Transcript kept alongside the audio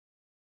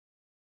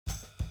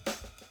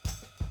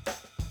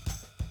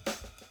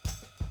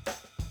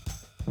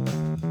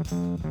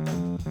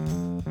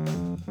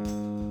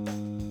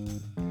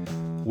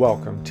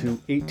Welcome to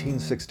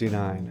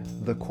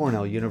 1869, the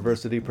Cornell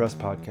University Press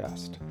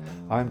Podcast.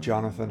 I'm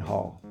Jonathan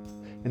Hall.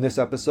 In this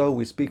episode,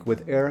 we speak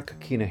with Eric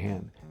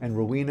Keenaghan and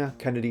Rowena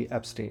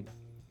Kennedy-Epstein,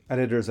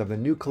 editors of the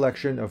new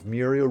collection of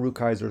Muriel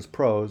Rukeyser's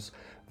prose,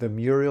 The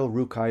Muriel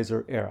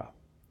Rukeyser Era.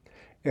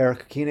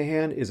 Eric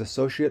Keenaghan is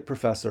Associate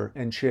Professor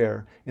and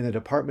Chair in the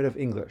Department of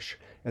English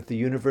at the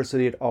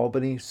University at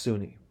Albany,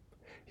 SUNY.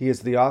 He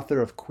is the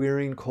author of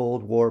Queering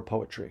Cold War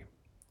Poetry.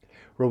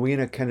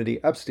 Rowena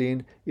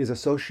Kennedy-Epstein is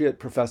Associate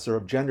Professor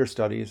of Gender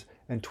Studies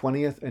and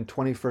 20th and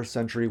 21st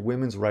Century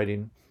Women's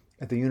Writing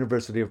at the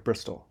University of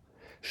Bristol.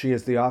 She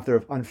is the author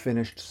of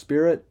Unfinished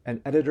Spirit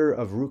and editor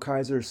of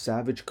Rukeyser's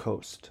Savage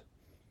Coast.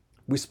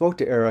 We spoke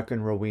to Eric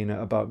and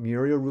Rowena about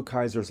Muriel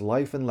Rukeyser's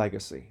life and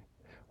legacy,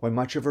 why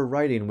much of her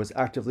writing was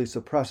actively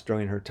suppressed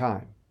during her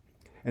time,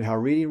 and how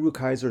reading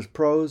Rukeyser's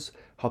prose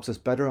helps us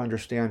better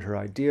understand her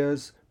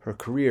ideas, her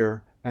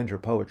career, and her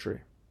poetry.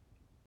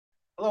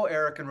 Hello,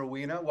 Eric and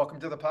Rowena. Welcome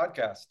to the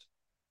podcast.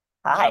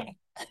 Hi.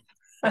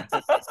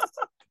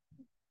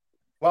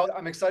 Well,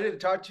 I'm excited to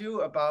talk to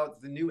you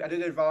about the new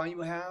edited volume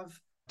you have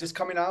just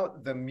coming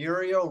out, The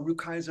Muriel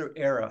Rukeyser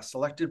Era,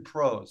 Selected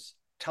Prose.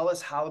 Tell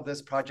us how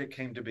this project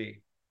came to be.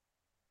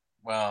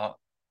 Well,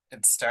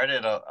 it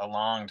started a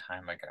long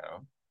time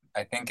ago.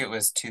 I think it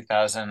was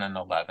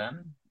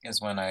 2011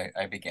 is when I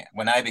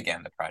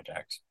began the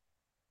project.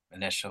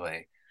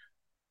 Initially,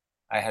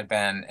 I had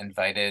been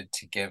invited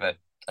to give a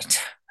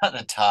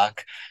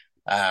talk.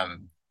 I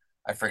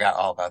forgot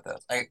all about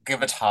this. I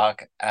give a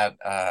talk at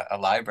a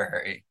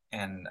library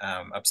in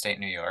upstate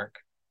New York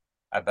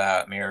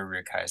about Muriel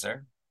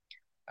Rukeyser.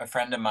 A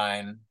friend of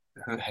mine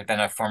who had been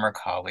a former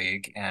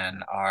colleague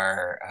in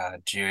our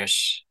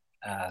Jewish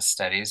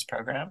studies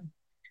program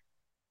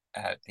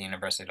at the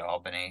University of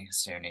Albany,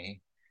 SUNY,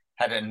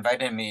 had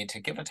invited me to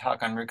give a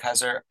talk on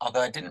Rukeyser,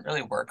 although I didn't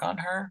really work on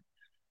her.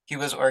 He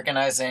was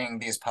organizing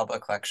these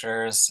public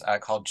lectures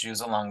called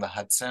Jews Along the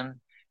Hudson.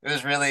 It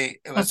was it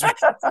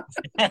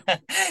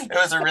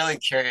was a really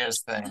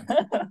curious thing. So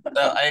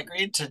I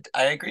agreed to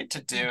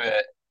do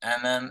it.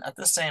 And then at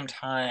the same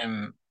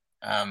time,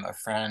 a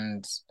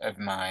friend of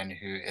mine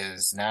who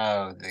is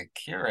now the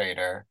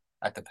curator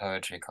at the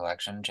poetry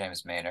collection,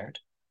 James Maynard,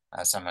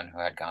 someone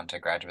who I'd gone to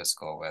graduate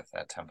school with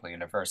at Temple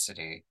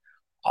University,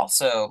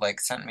 also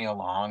sent me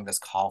along this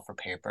call for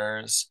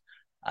papers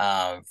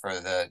for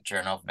the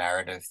Journal of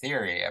Narrative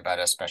Theory about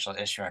a special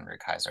issue on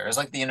Rukeyser. It was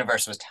like the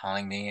universe was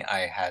telling me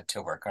I had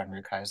to work on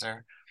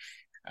Rukeyser.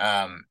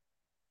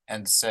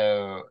 And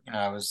so,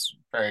 I was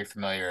very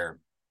familiar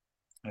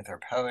with her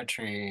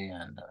poetry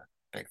and a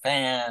big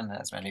fan,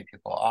 as many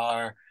people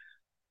are.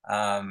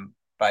 But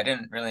I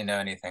didn't really know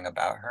anything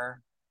about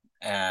her.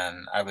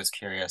 And I was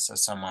curious,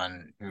 as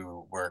someone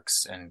who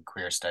works in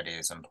queer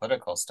studies and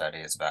political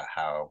studies, about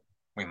how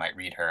we might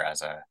read her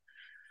as a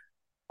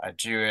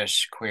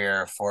Jewish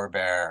queer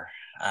forebear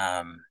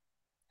and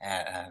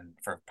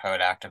for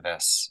poet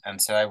activists.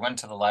 And so I went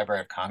to the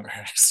Library of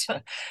Congress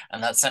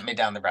and that sent me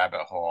down the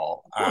rabbit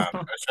hole. I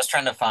was just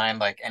trying to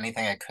find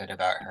anything I could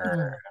about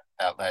her.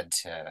 That led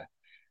to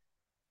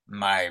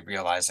my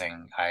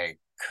realizing I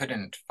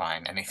couldn't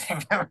find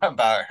anything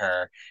about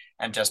her,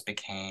 and just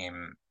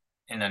became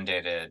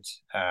inundated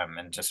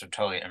and just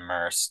totally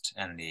immersed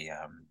in the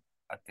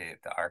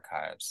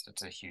archives.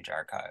 It's a huge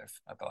archive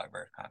at the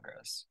Library of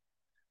Congress.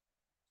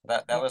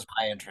 That was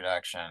my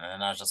introduction,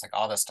 and I was just like,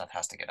 all this stuff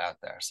has to get out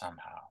there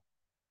somehow.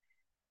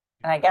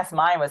 And I guess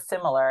mine was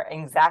similar,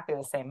 exactly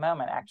the same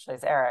moment actually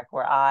as Eric,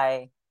 where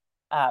I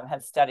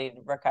had studied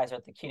Rukeyser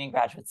at the Keenaghan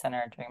Graduate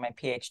Center during my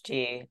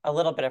PhD, a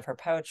little bit of her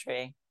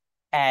poetry,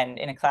 and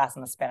in a class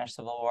on the Spanish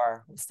Civil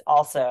War,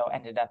 also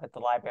ended up at the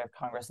Library of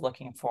Congress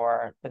looking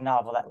for the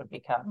novel that would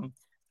become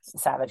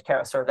Savage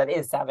Coast, or that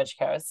is Savage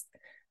Coast.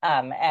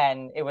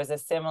 And it was a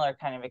similar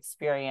kind of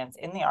experience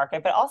in the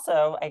archive, but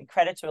also I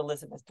credit to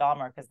Elizabeth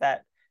Dahmer, because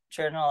that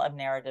Journal of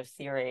Narrative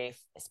Theory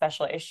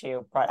special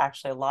issue brought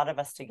actually a lot of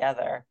us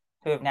together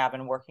who have now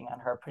been working on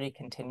her pretty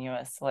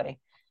continuously.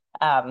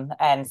 But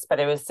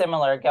it was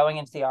similar, going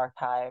into the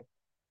archive,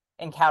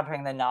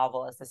 encountering the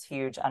novel as this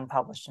huge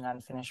unpublished and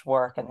unfinished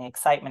work, and the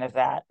excitement of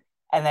that,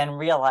 and then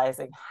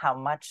realizing how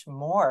much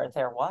more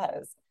there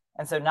was.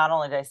 And so not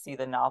only did I see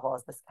the novel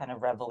as this kind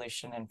of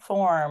revolution in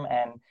form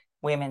and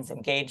women's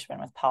engagement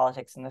with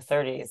politics in the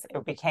 30s,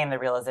 it became the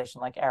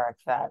realization, like Eric,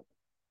 that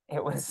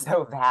it was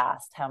so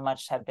vast how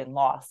much had been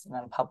lost and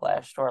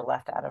unpublished or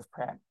left out of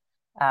print.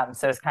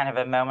 So it's kind of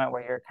a moment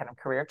where your kind of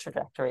career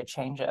trajectory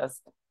changes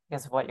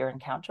because of what you're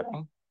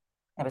encountering.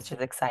 It was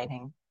just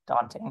exciting,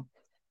 daunting.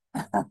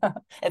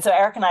 And so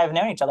Eric and I have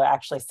known each other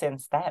actually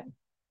since then,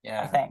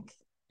 I think.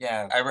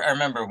 Yeah, I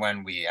remember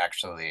when we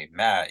actually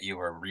met, you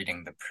were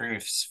reading the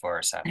proofs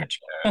for Savage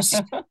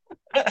Coast.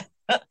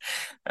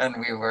 And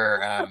we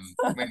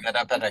met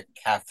up at a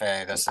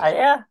cafe.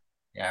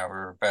 Yeah, we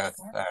were both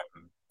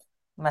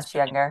much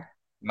younger.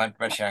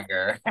 Much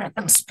younger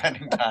and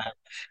spending time.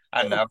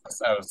 I don't know,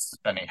 I was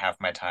spending half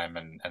my time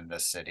in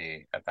this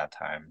city at that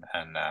time.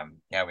 And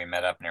we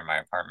met up near my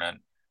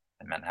apartment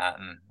in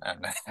Manhattan,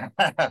 and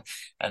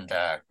and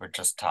we're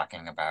just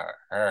talking about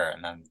her,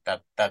 and then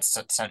that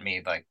sent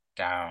me like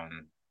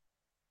down.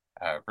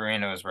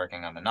 Rowena was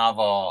working on the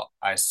novel.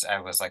 I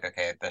was like,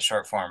 okay, the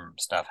short form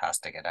stuff has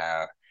to get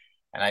out,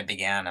 and I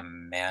began a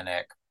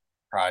manic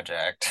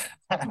project.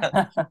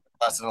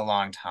 Lasted a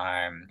long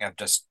time of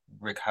just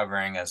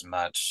recovering as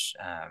much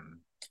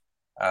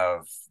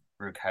of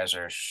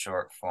Rukeyser's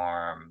short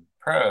form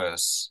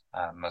prose,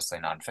 mostly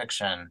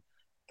nonfiction,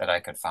 that I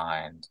could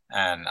find.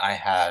 And I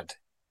had,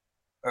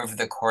 over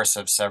the course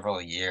of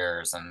several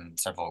years and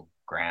several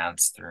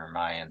grants through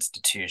my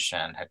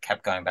institution, had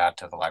kept going back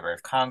to the Library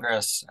of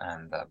Congress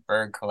and the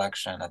Berg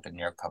collection at the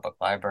New York Public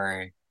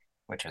Library,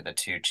 which are the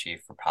two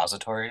chief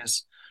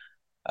repositories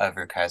of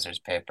Rukeyser's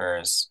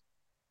papers.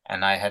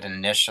 And I had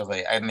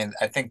initially, I mean,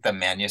 I think the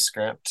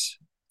manuscript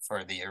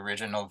for the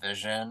original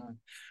vision,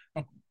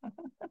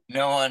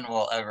 no one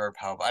will ever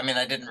publish. I mean,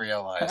 I didn't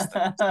realize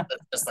that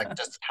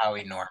just how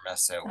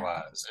enormous it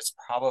was. It's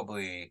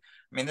probably,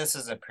 I mean, this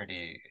is a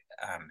pretty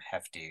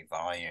hefty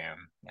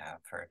volume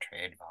for a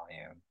trade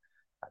volume,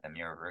 the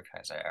Muir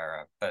Rukeyser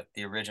era. But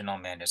the original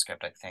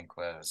manuscript, I think,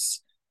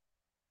 was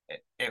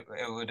it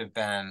would have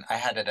been, I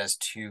had it as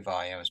 2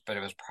 volumes, but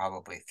it was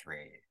probably 3.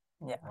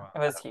 Yeah, it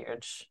was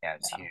huge. Yeah,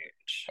 it's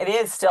huge. It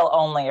is still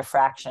only a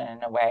fraction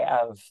in a way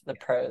of the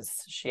prose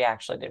she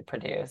actually did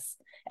produce.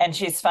 And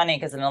she's funny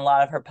because in a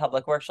lot of her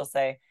public work, she'll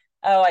say,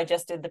 oh, I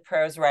just did the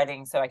prose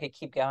writing so I could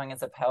keep going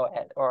as a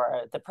poet,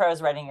 or the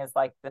prose writing is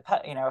like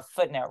a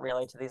footnote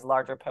really to these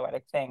larger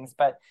poetic things.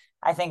 But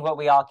I think what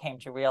we all came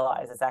to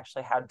realize is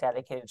actually how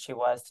dedicated she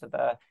was to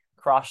the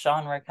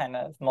cross-genre kind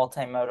of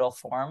multimodal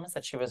forms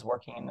that she was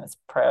working in this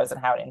prose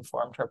and how it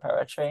informed her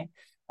poetry.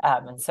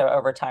 And so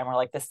over time, we're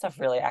like, this stuff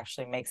really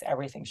actually makes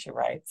everything she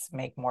writes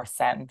make more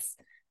sense.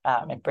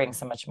 It brings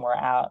so much more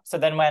out. So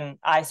then when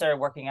I started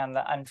working on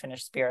the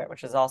Unfinished Spirit,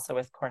 which is also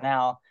with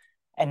Cornell,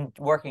 and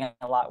working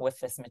a lot with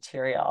this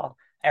material,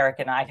 Eric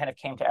and I kind of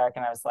came to Eric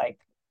and I was like,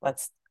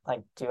 let's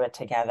like do it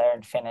together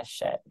and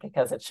finish it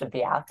because it should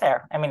be out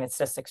there. I mean, it's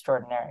just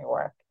extraordinary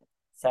work.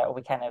 So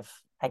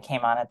I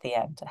came on at the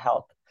end to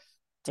help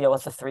deal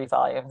with the 3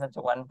 volumes into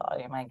 1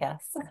 volume, I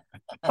guess.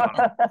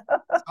 Sounds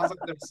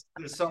like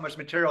there's so much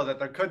material that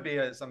there could be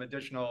some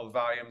additional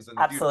volumes in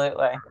the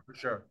Absolutely. future, for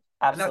sure.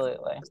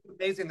 Absolutely. It's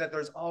amazing that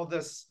there's all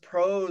this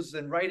prose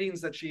and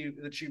writings that she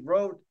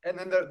wrote, and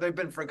then they've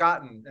been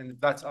forgotten. And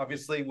that's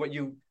obviously what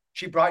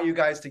she brought you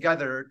guys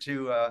together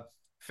to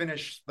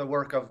finish the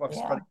work of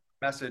spreading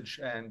the message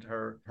and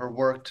her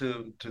work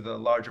to the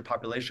larger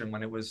population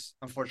when it was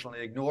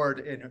unfortunately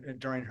ignored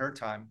during her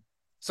time.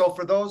 So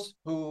for those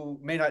who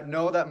may not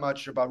know that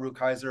much about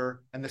Rukeyser,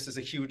 and this is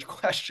a huge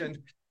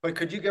question, but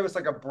could you give us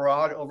like a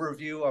broad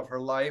overview of her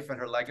life and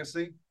her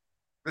legacy?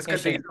 This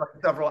could be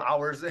several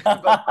hours,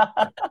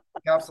 but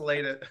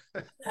encapsulate it.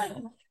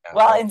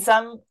 Well,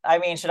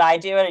 should I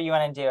do it or you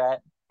want to do it?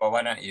 Well,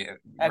 why don't you?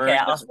 Okay,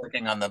 We're just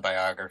working on the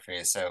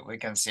biography, so we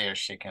can see if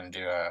she can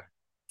do a.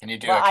 Can you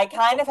do? Well, I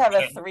kind of have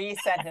a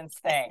 3-sentence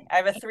thing. I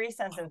have a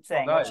 3-sentence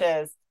thing, nice. Which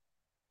is,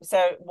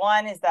 so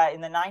one is that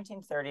in the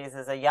 1930s,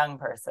 as a young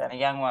person, a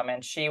young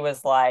woman, she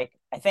was like,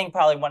 I think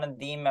probably one of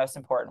the most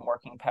important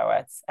working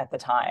poets at the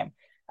time.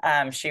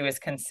 She was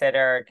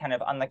considered kind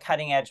of on the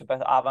cutting edge of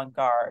both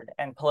avant-garde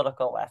and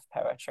political left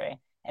poetry.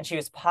 And she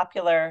was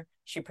popular.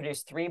 She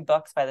produced 3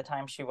 books by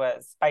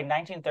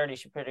 1930,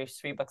 she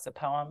produced 3 books of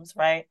poems,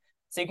 right?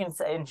 So you can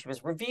say, and she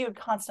was reviewed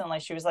constantly.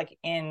 She was like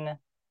in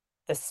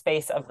the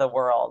space of the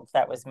world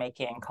that was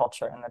making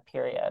culture in the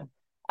period.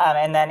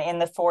 And then in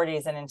the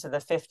 40s and into the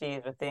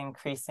 50s, with the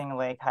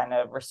increasingly kind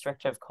of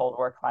restrictive Cold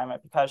War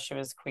climate, because she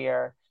was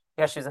queer,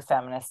 because she was a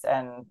feminist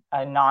and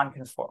a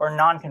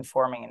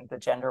non-conforming in the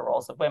gender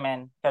roles of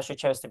women, because she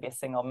chose to be a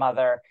single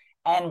mother,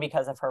 and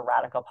because of her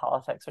radical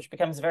politics, which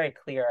becomes very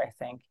clear, I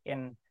think,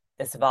 in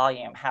this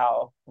volume,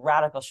 how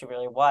radical she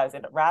really was,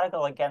 and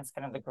radical against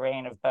kind of the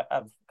grain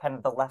of kind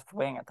of the left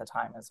wing at the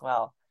time as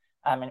well,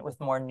 and with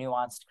more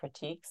nuanced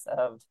critiques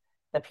of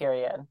the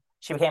period.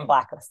 She became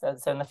blacklisted.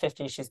 So in the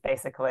 50s, she's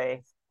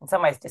basically, in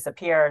some ways,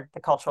 disappeared. The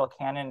cultural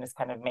canon is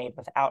kind of made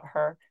without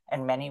her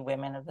and many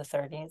women of the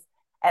 30s.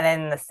 And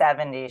then in the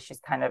 70s,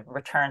 she's kind of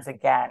returns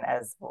again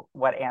as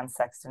what Anne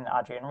Sexton and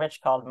Adrienne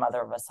Rich called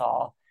Mother of Us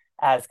All,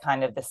 as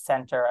kind of the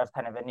center of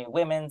kind of a new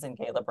women's and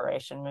gay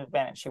liberation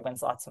movement. And she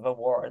wins lots of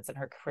awards and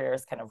her career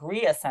is kind of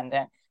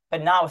reascendant,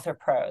 but not with her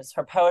prose.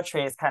 Her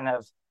poetry is kind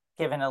of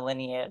given a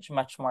lineage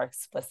much more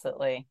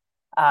explicitly,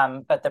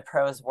 but the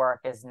prose work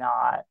is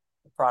not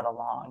brought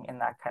along in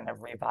that kind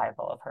of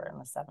revival of her in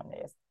the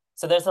 70s.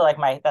 So there's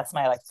that's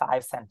my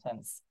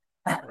 5-sentence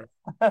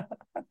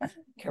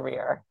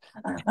career.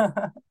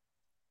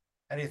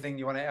 Anything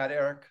you want to add,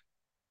 Eric?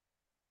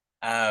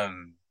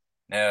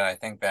 No, I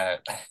think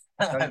that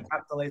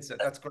encapsulates it.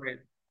 That's great.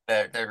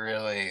 They're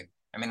really,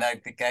 I mean,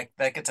 that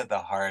gets at the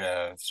heart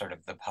of sort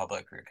of the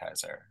public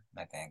Rukeyser,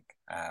 I think.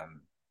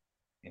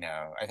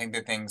 I think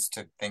the things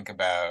to think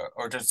about,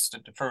 or just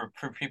for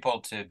people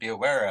to be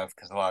aware of,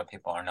 because a lot of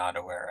people are not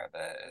aware of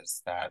it,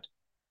 is that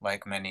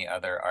like many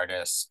other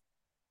artists,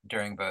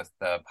 during both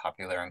the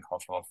popular and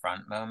cultural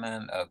front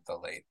moment of the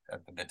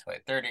mid to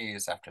late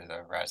 30s, after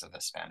the rise of the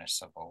Spanish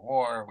Civil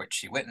War, which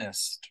she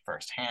witnessed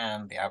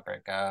firsthand the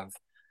outbreak of.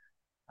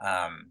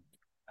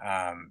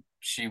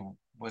 She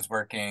was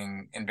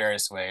working in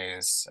various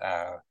ways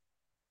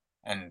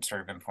and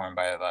sort of informed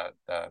by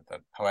the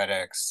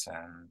poetics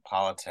and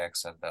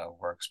politics of the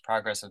Works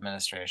Progress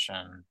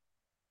Administration.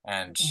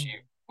 And she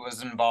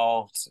was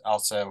involved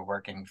also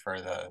working for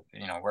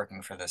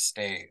the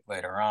state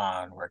later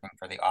on, working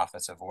for the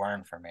Office of War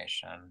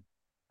Information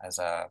as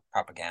a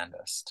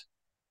propagandist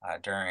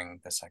during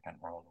the Second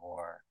World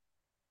War.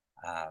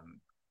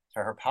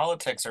 So her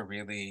politics are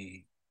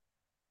really,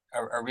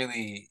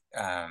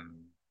 I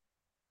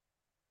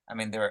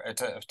mean,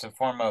 it's a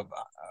form of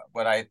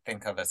what I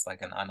think of as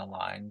like an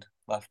unaligned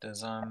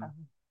leftism.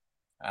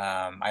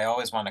 I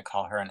always want to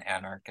call her an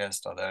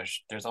anarchist, although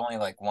there's only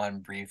like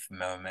one brief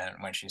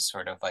moment when she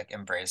sort of like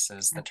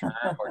embraces the term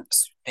or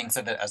just thinks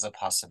of it as a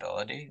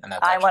possibility. And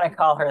that's I actually, want to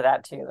call her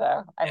that too,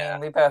 though. I yeah.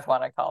 mean, we both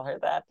want to call her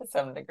that to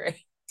some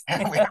degree.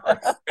 we have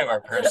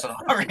our personal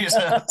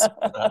reasons.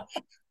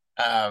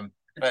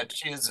 But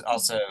she is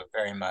also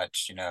very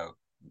much,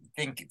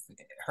 think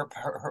her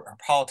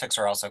politics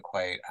are also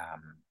quite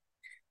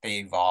they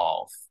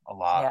evolve a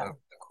lot over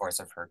the course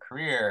of her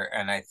career.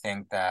 And I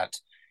think that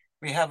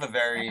we have a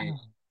very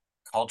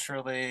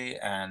culturally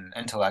and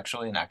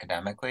intellectually and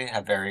academically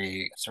have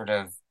very sort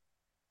of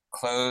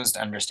closed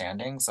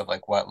understandings of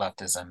like what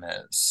leftism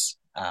is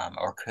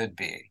or could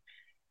be.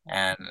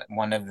 And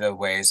one of the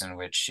ways in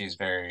which she's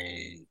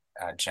very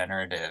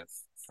generative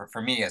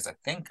for me as a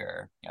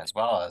thinker, as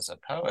well as a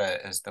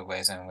poet, is the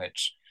ways in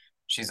which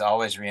she's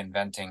always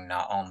reinventing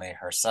not only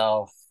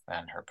herself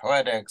and her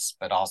poetics,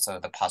 but also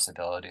the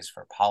possibilities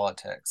for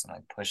politics and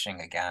like pushing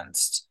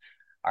against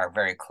our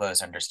very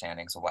close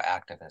understandings of what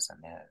activism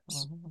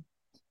is.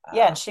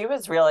 Yeah, and she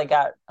was really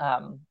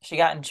she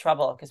got in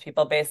trouble because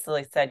people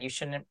basically said you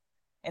shouldn't,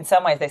 in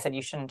some ways they said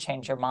you shouldn't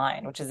change your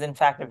mind, which is in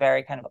fact a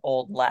very kind of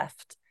old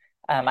left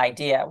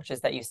idea, which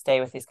is that you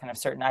stay with these kind of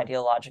certain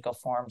ideological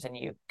forms and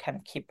you kind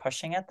of keep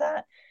pushing at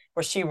that.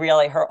 Where she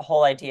really, her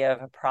whole idea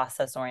of a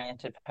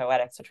process-oriented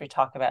poetics, which we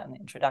talk about in the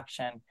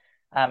introduction,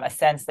 a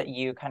sense that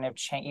you kind of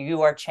change,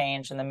 you are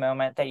changed in the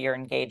moment that you're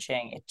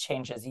engaging, it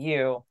changes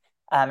you.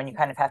 And you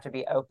kind of have to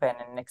be open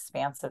and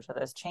expansive to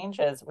those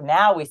changes.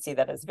 Now we see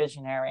that as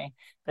visionary,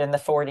 but in the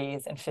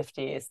 40s and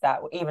 50s, that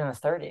even the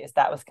 30s,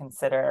 that was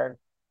considered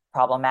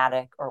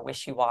problematic or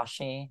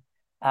wishy-washy.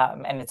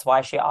 And it's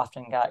why she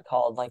often got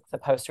called like the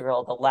poster girl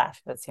of the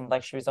left. It seemed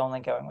like she was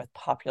only going with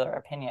popular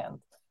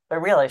opinions,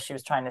 but really she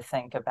was trying to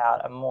think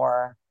about a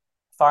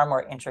far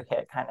more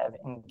intricate kind of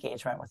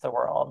engagement with the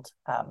world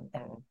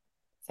and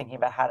thinking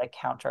about how to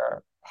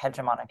counter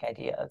hegemonic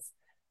ideas.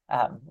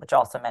 Which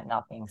also meant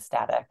not being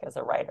static as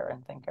a writer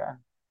and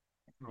thinker.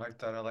 I like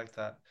that. I like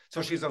that.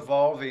 So she's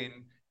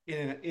evolving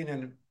in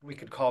an we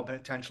could call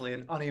potentially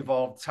an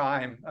unevolved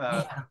time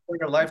in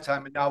her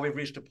lifetime, and now we've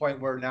reached a point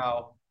where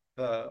now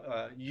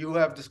you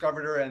have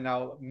discovered her, and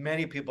now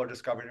many people are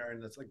discovering her,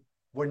 and it's like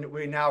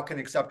we now can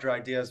accept her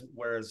ideas,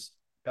 whereas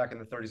back in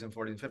the 30s and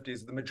 40s and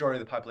 50s, the majority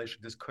of the population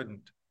just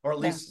couldn't, or at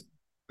least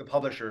the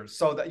publishers.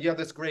 So that you have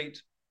this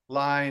great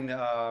line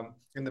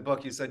in the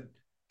book. You said,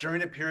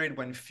 during a period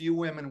when few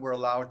women were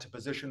allowed to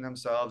position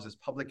themselves as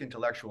public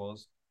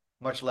intellectuals,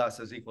 much less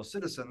as equal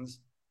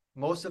citizens,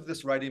 most of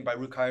this writing by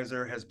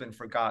Rukeyser has been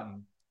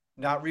forgotten,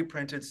 not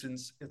reprinted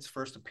since its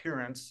first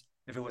appearance,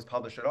 if it was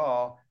published at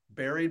all,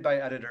 buried by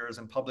editors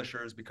and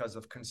publishers because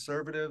of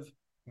conservative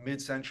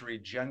mid-century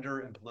gender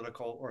and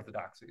political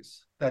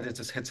orthodoxies. That it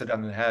just hits it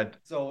on the head.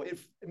 So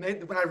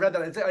when I read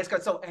that, I just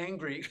got so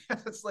angry.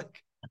 It's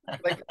like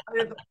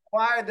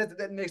why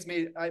that makes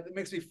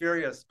me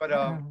furious. But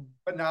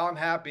now I'm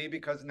happy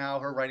because now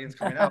her writing's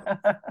coming out.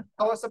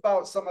 Tell us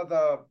about some of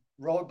the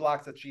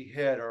roadblocks that she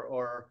hit,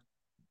 or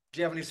do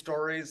you have any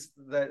stories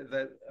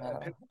that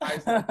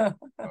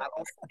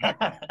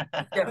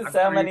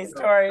so many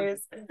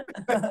stories.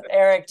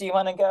 Eric, do you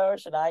want to go?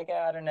 Should I go?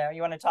 I don't know.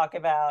 You want to talk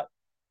about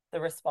the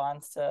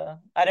response to,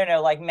 I don't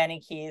know, like Many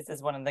Keys is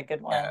one of the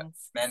good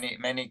ones.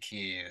 Many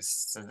Keys.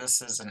 So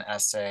this is an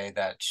essay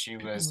that she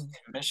was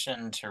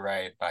commissioned to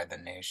write by The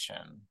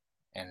Nation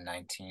in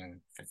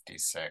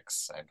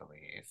 1956, I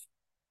believe.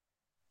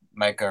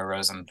 Micah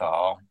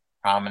Rosenthal,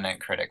 prominent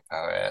critic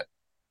poet,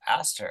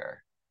 asked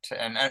her to,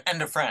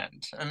 and a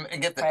friend,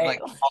 and get the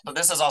like. Also,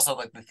 this is also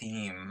like the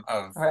theme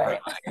of her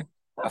life.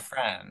 A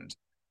friend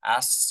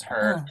asks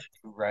her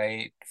to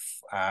write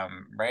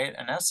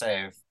an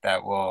essay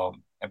that will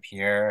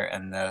appear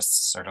in this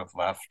sort of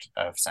left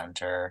of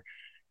center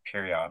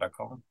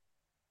periodical,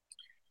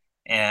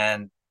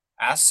 and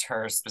asks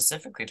her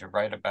specifically to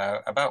write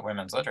about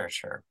women's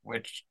literature,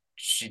 which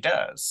she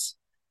does.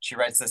 She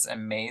writes this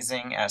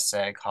amazing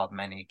essay called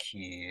Many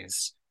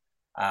Keys,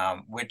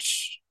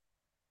 which,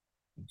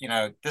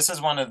 this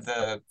is one of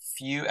the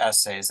few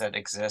essays that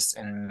exist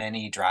in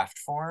many draft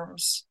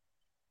forms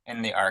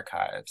in the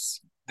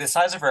archives. The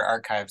size of her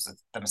archives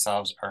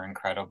themselves are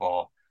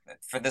incredible.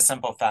 for the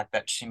simple fact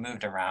that she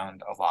moved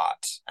around a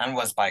lot and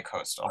was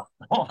bi-coastal.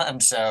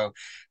 And so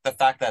the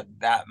fact that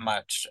that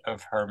much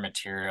of her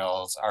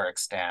materials are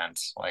extant,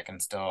 like,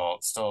 and still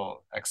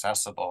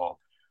accessible,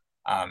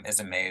 is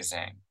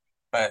amazing.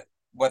 But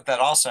what that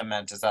also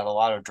meant is that a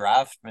lot of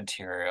draft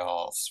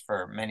materials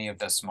for many of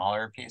the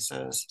smaller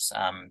pieces,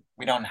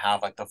 we don't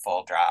have like the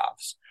full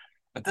drafts.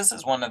 But this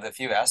is one of the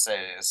few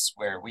essays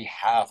where we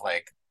have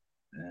like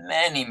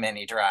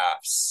many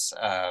drafts,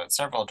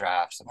 several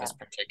drafts of this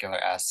particular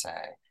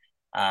essay.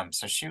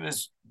 So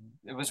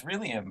it was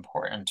really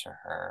important to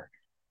her.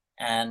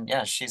 And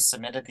yeah, she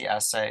submitted the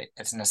essay.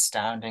 It's an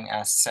astounding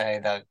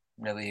essay that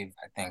really,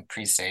 I think,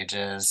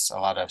 presages a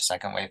lot of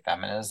second wave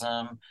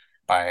feminism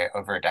by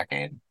over a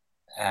decade,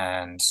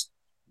 and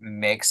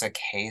makes a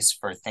case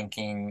for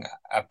thinking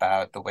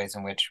about the ways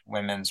in which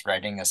women's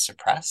writing is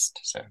suppressed.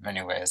 So in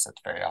many ways,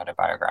 it's very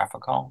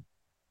autobiographical.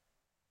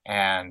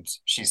 And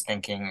she's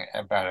thinking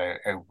about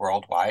a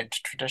worldwide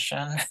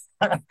tradition,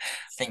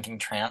 thinking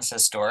trans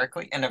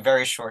historically in a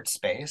very short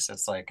space.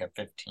 It's like a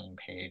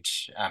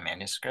 15-page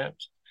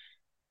manuscript.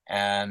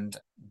 And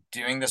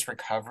doing this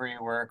recovery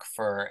work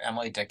for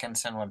Emily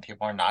Dickinson when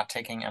people are not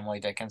taking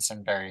Emily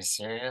Dickinson very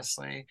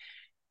seriously,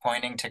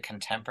 pointing to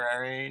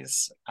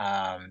contemporaries who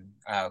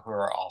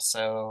are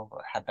also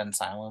have been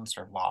silenced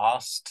or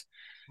lost.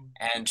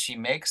 And she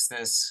makes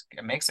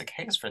a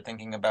case for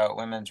thinking about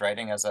women's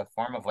writing as a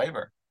form of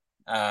labor,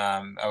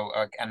 and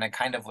a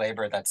kind of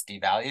labor that's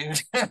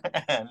devalued,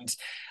 and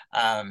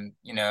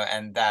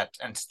and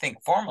to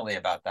think formally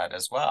about that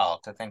as well,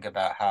 to think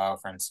about how,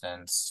 for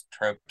instance,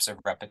 tropes of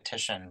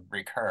repetition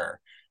recur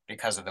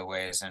because of the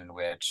ways in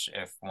which,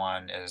 if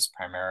one is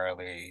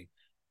primarily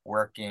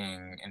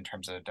working in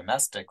terms of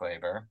domestic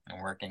labor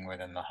and working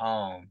within the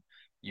home,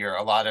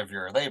 a lot of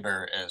your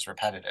labor is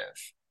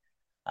repetitive.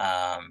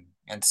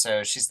 And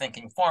so she's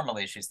thinking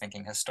formally, she's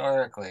thinking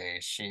historically,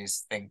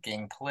 she's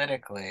thinking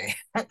politically.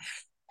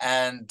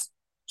 And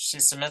she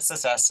submits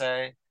this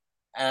essay,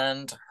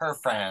 and her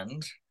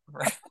friend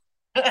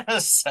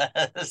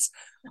says,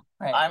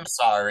 I'm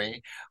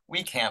sorry,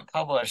 we can't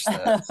publish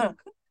this.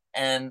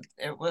 And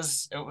it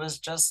was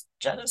just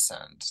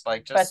jettisoned.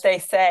 But they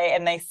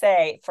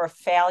say for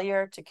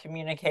failure to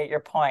communicate your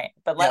point.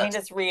 But let me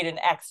just read an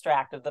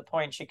extract of the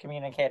point she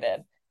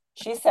communicated.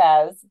 She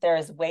says, there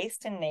is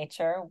waste in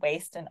nature,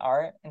 waste in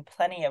art, and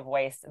plenty of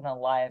waste in the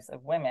lives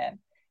of women.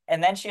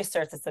 And then she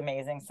asserts this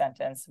amazing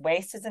sentence: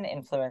 waste is an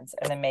influence,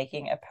 and the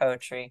making of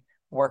poetry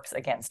works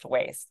against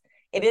waste.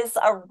 It is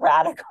a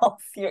radical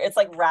theory.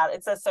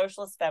 It's a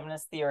socialist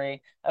feminist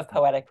theory of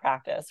poetic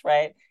practice,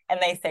 right? And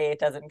they say it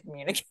doesn't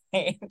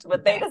communicate,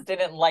 but they just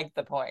didn't like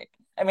the point.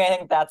 I mean, I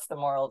think that's the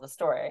moral of the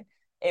story.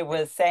 It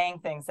was saying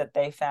things that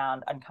they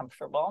found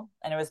uncomfortable,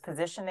 and it was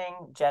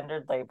positioning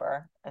gendered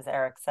labor, as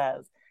Eric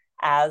says,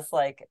 as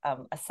like a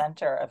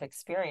center of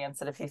experience.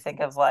 And if you think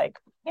of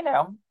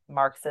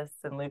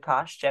Marxists and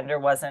Lukács, gender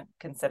wasn't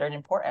considered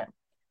important.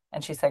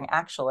 And she's saying,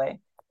 actually,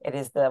 it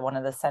is one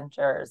of the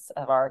centers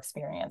of our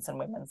experience and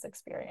women's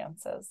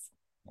experiences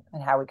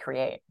and how we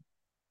create.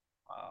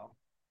 Wow.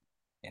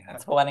 Yeah.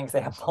 That's one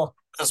example.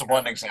 That's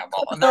one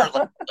example. And there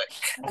are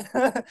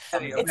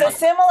it's a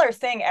similar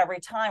thing every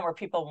time where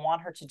people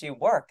want her to do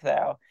work,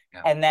 though.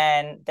 Yeah. And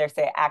then they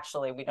say,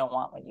 actually, we don't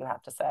want what you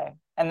have to say.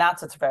 And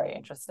that's what's very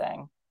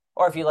interesting.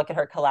 Or if you look at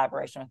her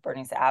collaboration with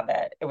Bernice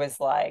Abbott, it was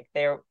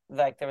it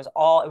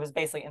was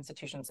basically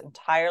institutions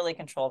entirely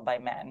controlled by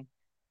men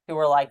who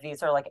were like,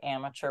 these are like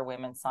amateur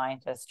women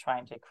scientists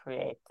trying to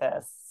create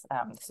this.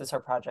 This is her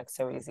project,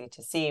 So Easy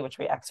to See, which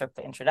we excerpt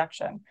the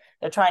introduction.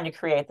 They're trying to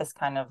create this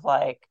kind of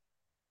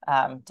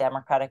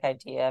democratic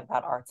idea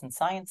about arts and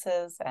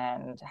sciences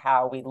and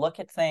how we look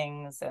at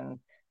things. And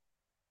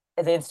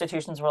the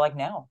institutions were like,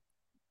 no,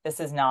 this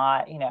is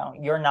not,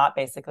 you're not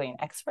basically an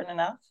expert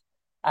enough.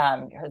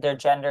 Their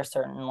gender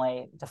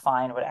certainly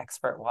defined what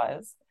expert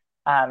was.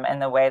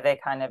 And the way they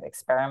kind of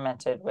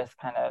experimented with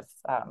kind of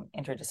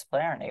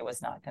interdisciplinarity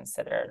was not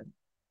considered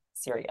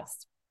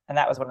serious. And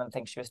that was one of the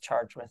things she was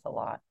charged with a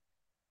lot.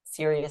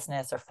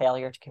 Seriousness or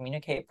failure to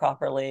communicate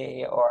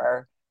properly,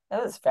 or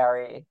that was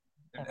very,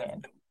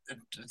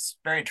 it's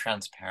very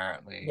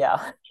transparently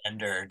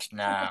gendered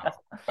now.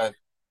 But,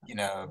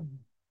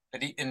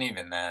 and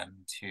even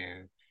then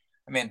too,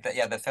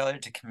 the failure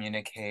to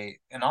communicate,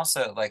 and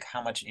also like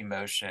how much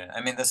emotion.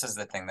 This is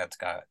the thing that's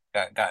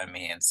gotten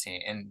me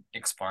in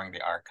exploring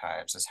the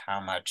archives, is how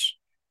much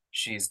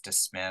she's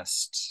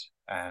dismissed,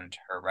 and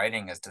her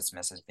writing is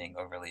dismissed as being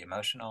overly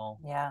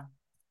emotional. Yeah.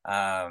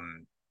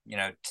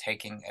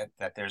 Taking it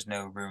that there's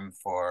no room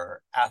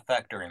for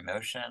affect or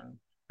emotion,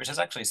 which is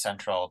actually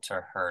central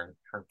to her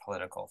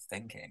political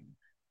thinking,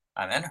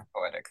 and her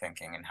poetic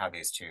thinking, and how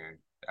these two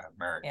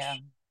merge. Yeah.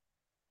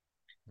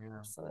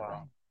 Absolutely.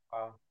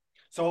 Wow.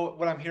 So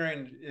what I'm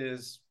hearing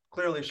is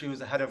clearly she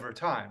was ahead of her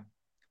time,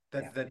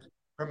 that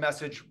her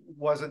message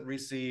wasn't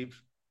received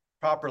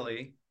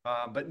properly,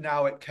 but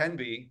now it can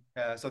be.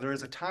 So there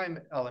is a time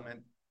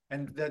element,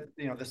 and that,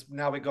 this,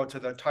 now we go to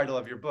the title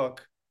of your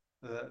book,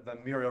 the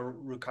Muriel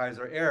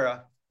Rukeyser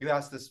era. You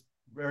asked this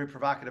very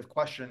provocative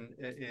question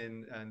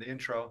in the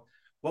intro.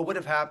 What would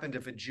have happened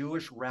if a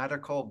Jewish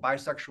radical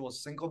bisexual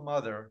single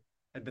mother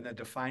had been a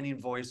defining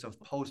voice of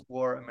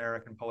post-war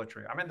American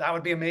poetry? I mean, that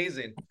would be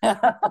amazing.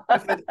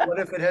 What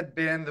if it had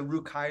been the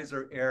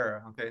Rukeyser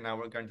era? Okay, now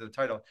we're going to the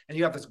title. And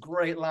you have this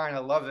great line, I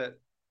love it.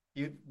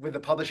 You, with the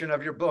publishing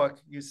of your book,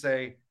 you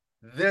say,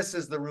 "This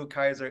is the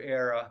Rukeyser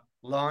era,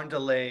 long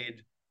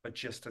delayed, but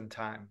just in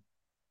time."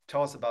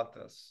 Tell us about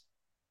this.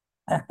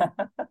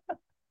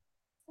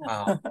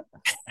 Wow.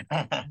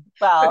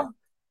 Well,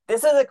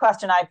 this is a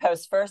question I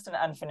posed first in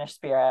Unfinished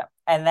Spirit,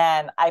 and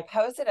then I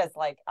posed it as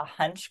like a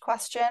hunch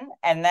question.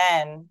 And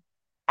then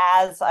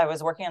as I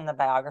was working on the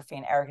biography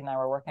and Eric and I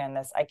were working on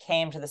this, I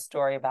came to the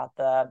story about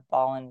the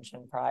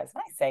Bollingen Prize.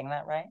 Am I saying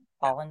that right?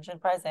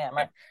 Bollingen Prize? I am,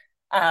 right?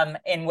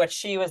 In which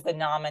she was the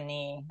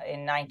nominee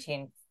in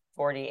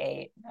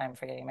 1948. I'm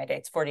forgetting my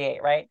dates,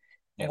 48, right?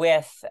 Yep.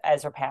 With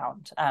Ezra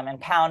Pound.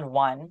 And Pound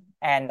won,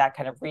 and that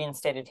kind of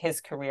reinstated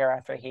his career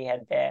after he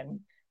had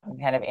been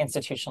kind of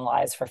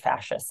institutionalized for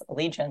fascist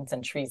allegiance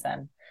and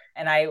treason.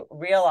 And I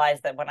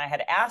realized that when I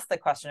had asked the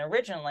question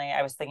originally,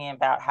 I was thinking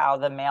about how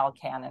the male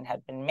canon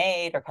had been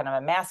made, or kind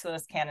of a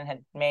masculinist canon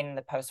had been made in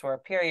the post-war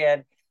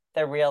period,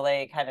 that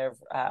really kind of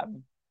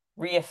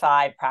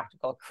reified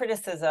practical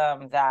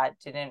criticism that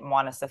didn't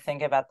want us to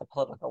think about the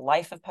political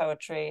life of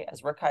poetry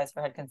as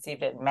Rukeyser had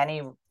conceived it,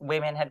 many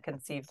women had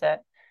conceived it,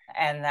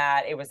 and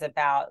that it was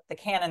about the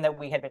canon that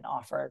we had been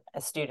offered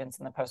as students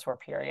in the post-war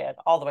period,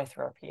 all the way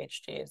through our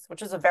PhDs,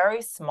 which is a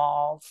very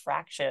small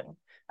fraction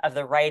of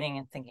the writing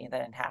and thinking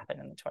that had happened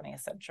in the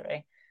 20th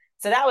century.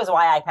 So that was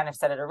why I kind of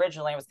said it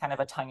originally. It was kind of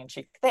a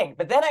tongue-in-cheek thing.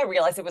 But then I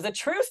realized it was a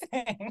true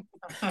thing.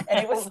 And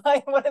it was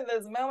like one of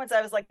those moments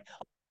I was like,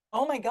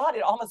 oh my God,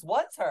 it almost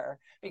was her,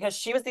 because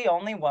she was the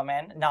only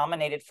woman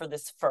nominated for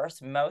this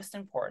first most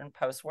important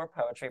post-war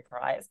poetry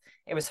prize.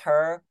 It was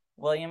her,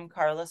 William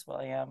Carlos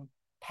William,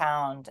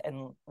 Pound,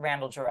 and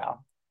Randall Jarrell.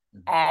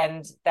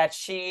 And that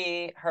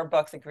her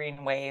book, The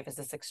Green Wave, is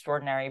this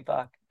extraordinary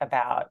book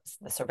about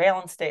the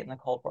surveillance state in the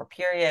Cold War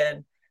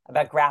period,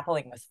 about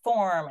grappling with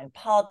form and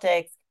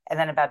politics, and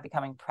then about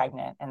becoming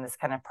pregnant and this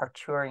kind of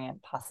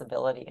parturient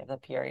possibility of the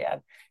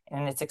period.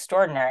 And it's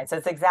extraordinary. So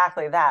it's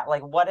exactly that.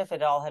 Like, what if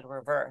it all had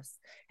reversed?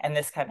 And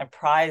this kind of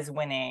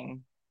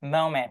prize-winning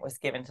moment was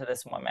given to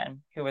this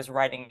woman who was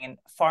writing in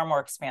far more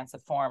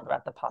expansive form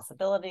about the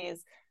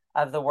possibilities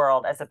of the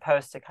world, as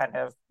opposed to kind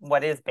of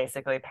what is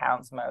basically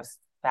Pound's most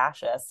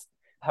fascist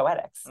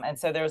poetics. And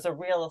so there was a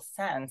real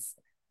sense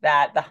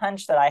that the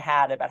hunch that I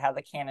had about how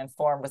the canon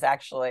formed was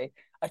actually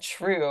a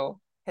true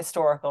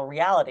historical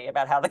reality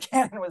about how the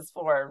canon was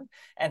formed.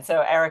 And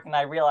so Eric and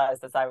I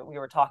realized, as we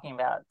were talking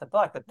about the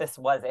book, that this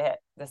was it.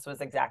 This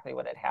was exactly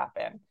what had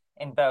happened,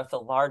 in both the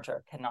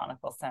larger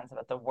canonical sense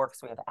about the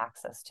works we have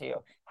access to,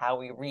 how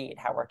we read,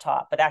 how we're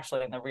taught, but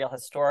actually in the real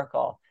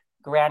historical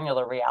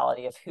granular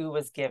reality of who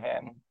was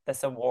given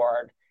this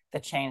award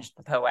that changed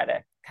the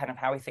poetic, kind of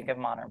how we think of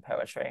modern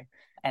poetry.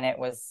 And it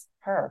was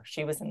her.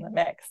 She was in the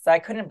mix. So I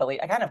kind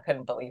of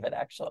couldn't believe it,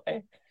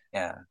 actually.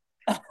 Yeah.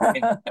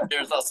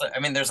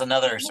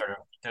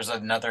 There's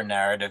another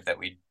narrative that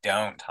we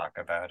don't talk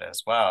about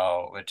as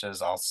well, which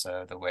is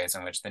also the ways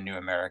in which the new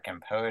American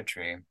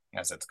poetry,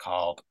 as it's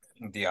called,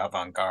 the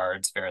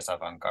avant-gardes, various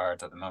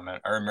avant-gardes at the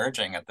moment, are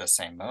emerging at the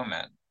same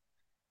moment.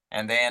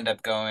 And they end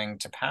up going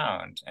to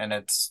Pound. And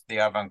it's the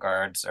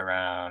avant-gardes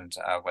around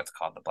what's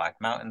called the Black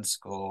Mountain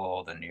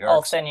School, the New York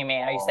Olson, School. you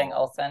mean? Are you saying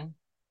Olson?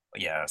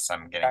 Yes,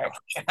 I'm getting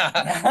to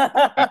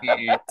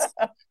the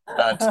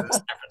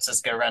San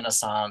Francisco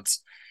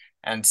Renaissance.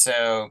 And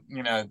so,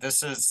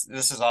 this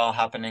is all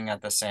happening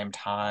at the same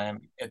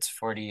time. It's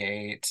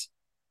 48.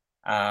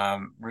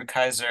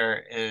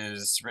 Rukeyser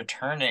is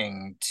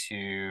returning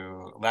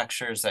to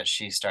lectures that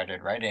she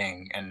started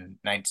writing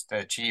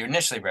that she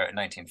initially wrote in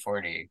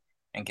 1940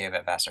 and gave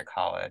at Vassar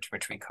College,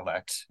 which we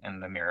collect in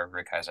the Mirror of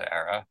Rukeyser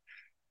era,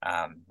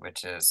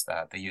 which is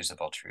the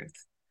usable truth.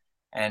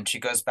 And she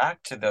goes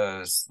back to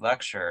those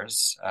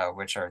lectures,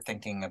 which are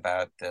thinking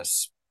about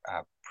this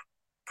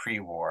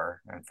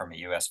pre-war and from a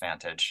U.S.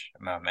 vantage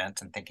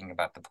moment, and thinking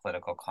about the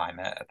political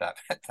climate at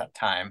that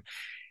time.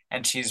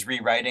 And she's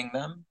rewriting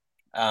them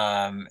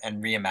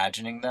and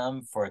reimagining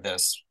them for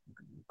this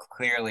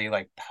clearly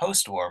like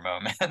post-war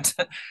moment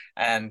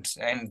and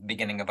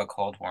beginning of a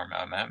Cold War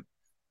moment.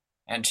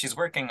 And she's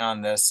working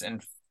on this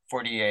in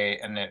 48,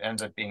 and it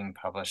ends up being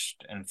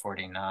published in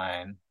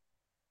 49,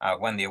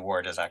 when the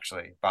award is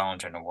actually,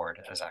 Bollingen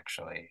Award is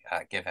actually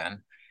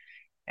given.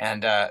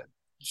 And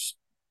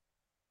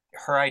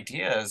her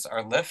ideas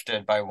are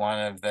lifted by one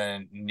of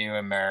the new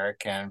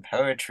American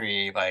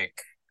poetry,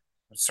 like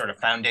sort of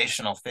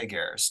foundational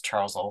figures,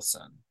 Charles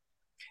Olson.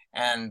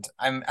 And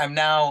I'm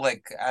now,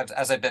 like,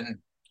 as I've been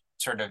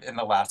sort of in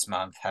the last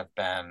month, have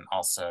been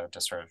also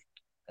just sort of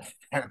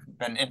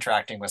been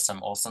interacting with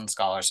some Olson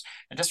scholars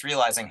and just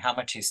realizing how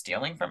much he's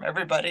stealing from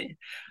everybody.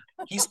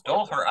 He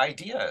stole her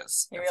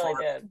ideas. He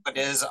really did. What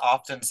is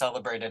often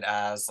celebrated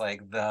as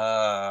like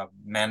the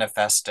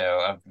manifesto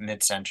of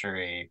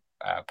mid-century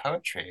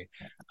poetry,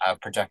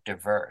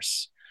 projective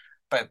verse.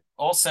 but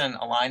Olson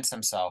aligns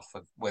himself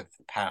with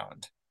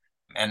Pound,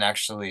 and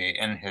actually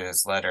in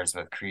his letters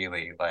with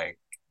Creeley, like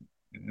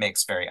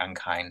makes very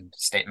unkind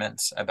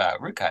statements about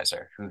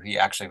Rukeyser, who he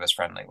actually was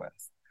friendly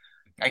with.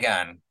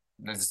 Again,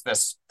 there's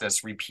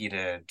this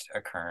repeated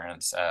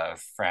occurrence of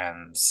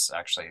friends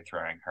actually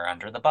throwing her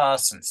under the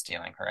bus and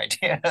stealing her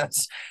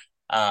ideas.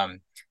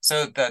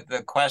 So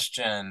the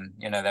question,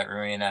 that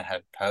Rowena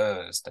had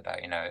posed about,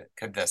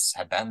 could this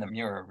have been the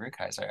Muriel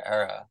Rukeyser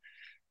era,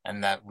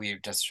 and that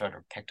we've just sort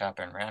of picked up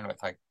and ran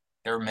with, like,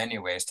 there are many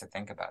ways to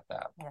think about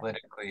that,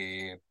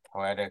 politically,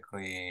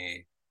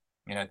 poetically,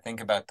 think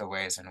about the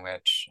ways in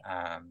which,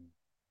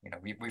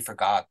 we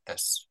forgot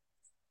this,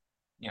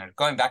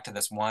 going back to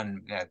this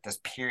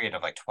period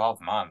of like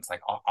 12 months,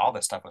 like all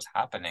this stuff was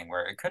happening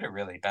where it could have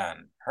really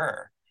been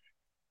her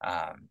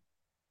at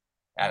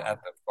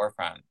the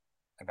forefront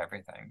of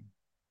everything.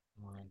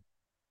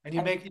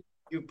 And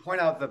you point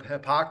out the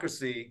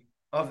hypocrisy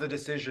of the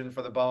decision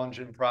for the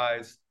Bollingen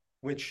Prize,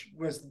 which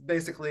was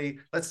basically,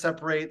 let's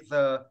separate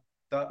the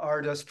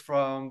artist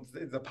from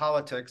the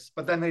politics,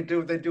 but then they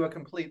do a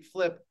complete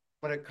flip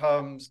when it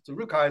comes to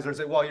Rukeyser,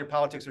 say, well, your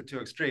politics are too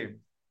extreme.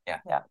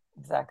 Yeah,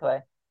 exactly.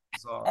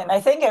 So, and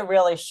I think it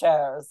really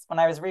shows when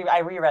I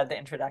reread the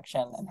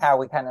introduction and how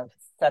we kind of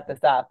set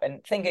this up,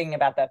 and thinking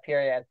about that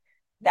period,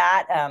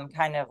 that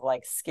kind of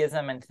like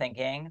schism in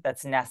thinking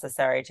that's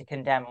necessary to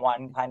condemn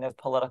one kind of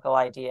political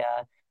idea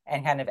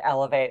and kind of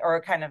elevate,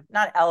 or kind of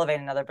not elevate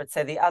another, but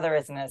say the other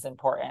isn't as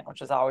important,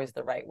 which is always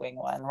the right wing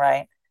one,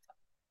 right?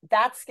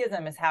 That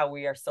schism is how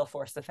we are still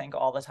forced to think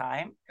all the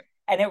time.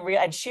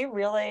 And she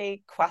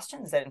really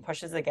questions it and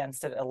pushes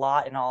against it a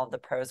lot in all of the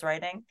prose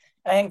writing.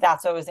 And I think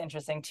that's what was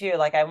interesting too.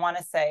 Like, I want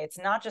to say, it's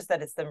not just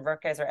that it's the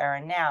Rukeyser era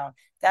now.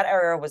 That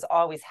era was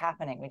always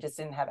happening. We just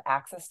didn't have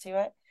access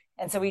to it.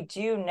 And so we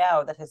do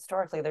know that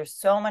historically there's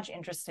so much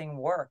interesting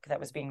work that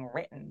was being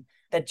written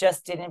that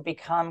just didn't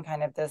become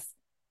kind of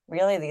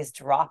these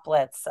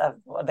droplets of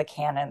the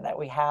canon that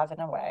we have in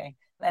a way.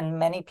 And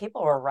many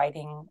people were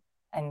writing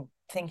and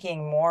thinking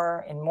in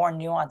more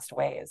nuanced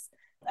ways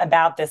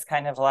about this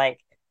kind of like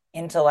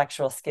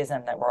intellectual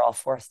schism that we're all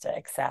forced to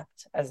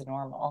accept as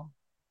normal.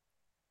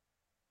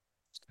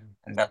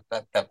 And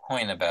that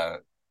point about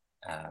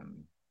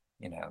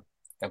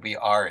that we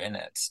are in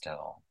it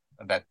still,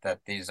 that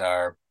these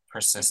are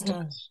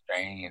persistent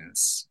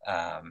strains,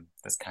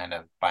 this kind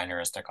of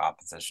binaristic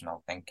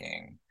oppositional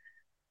thinking,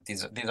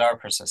 these are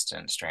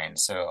persistent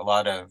strains. So a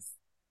lot of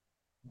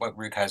what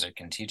Rukeyser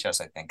can teach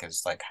us, I think,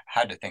 is like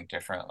how to think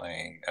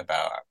differently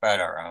about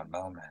our own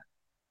moment.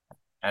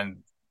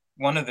 And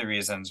one of the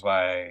reasons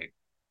why,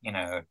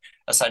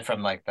 aside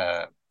from like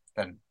the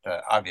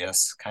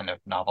obvious kind of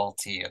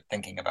novelty of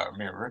thinking about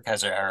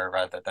Rukeyser era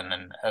rather than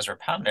an Ezra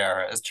Pound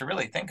era, is to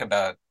really think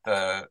about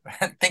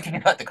thinking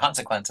about the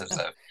consequences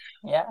of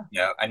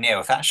a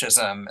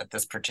neo-fascism at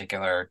this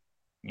particular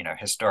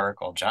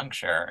historical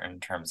juncture in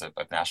terms of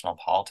national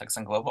politics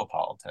and global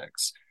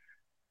politics.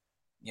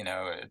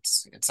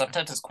 It's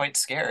sometimes quite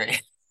scary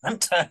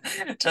to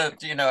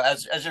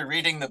as you're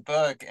reading the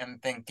book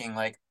and thinking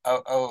like,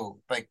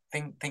 like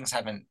things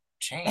haven't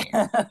changed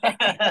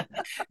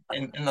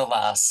in the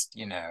last,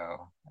 I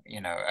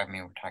mean,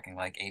 we're talking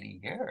like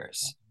 80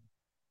 years.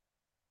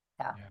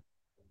 Yeah.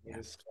 It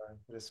is scary.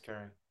 It is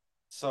scary.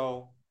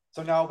 So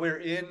now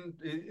it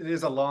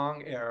is a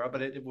long era,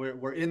 but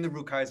we're in the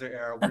Rukeyser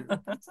era.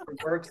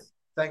 Works,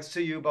 thanks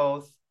to you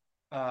both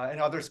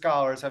and other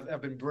scholars,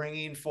 have been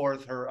bringing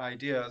forth her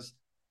ideas.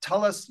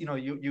 Tell us,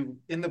 you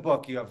in the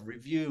book, you have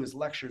reviews,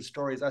 lectures,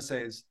 stories,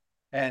 essays.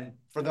 And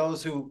for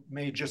those who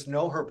may just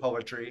know her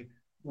poetry,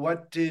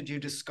 what did you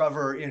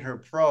discover in her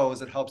prose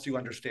that helps you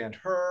understand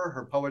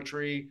her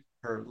poetry,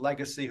 her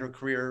legacy, her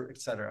career,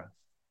 etc.?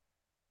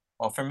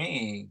 Well, for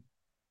me,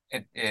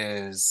 it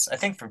is, I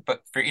think for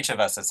each of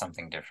us, it's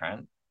something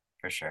different,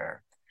 for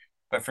sure.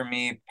 But for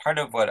me, part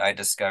of what I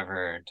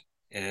discovered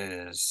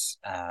is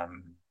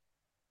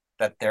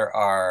that there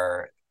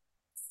are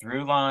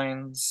through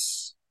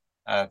lines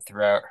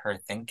throughout her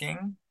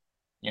thinking.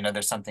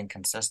 There's something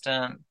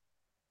consistent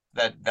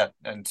that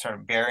and sort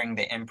of bearing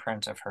the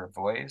imprint of her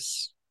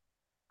voice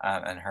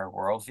and her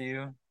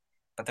worldview.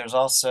 But there's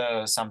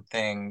also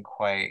something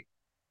quite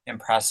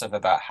impressive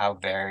about how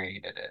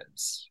varied it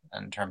is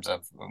in terms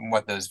of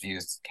what those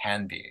views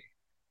can be.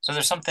 So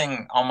there's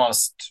something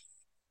almost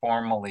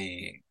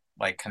formally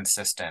like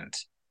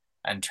consistent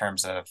in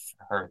terms of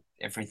her,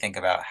 if we think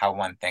about how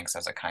one thinks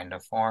as a kind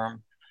of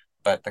form,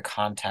 but the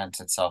content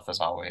itself is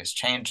always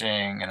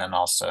changing, and then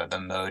also the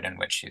mode in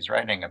which she's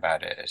writing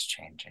about it is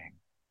changing.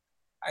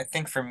 I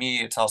think for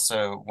me, it's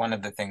also one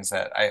of the things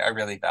that I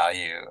really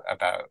value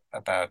about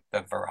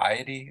the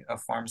variety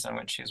of forms in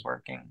which she's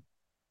working,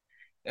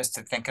 is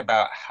to think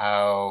about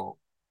how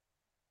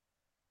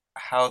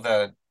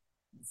the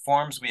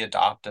forms we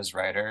adopt as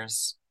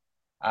writers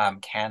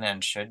can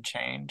and should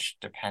change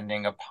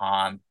depending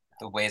upon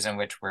the ways in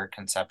which we're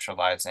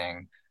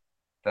conceptualizing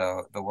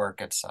the work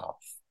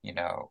itself.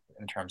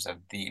 In terms of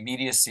the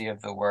immediacy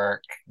of the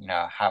work,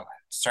 how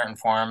certain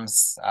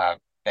forms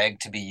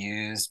beg to be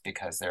used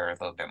because they're a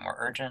little bit more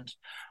urgent,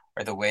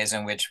 or the ways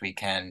in which we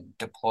can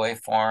deploy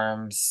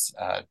forms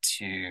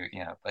to,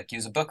 like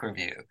use a book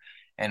review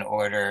in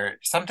order,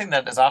 something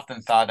that is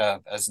often thought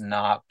of as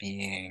not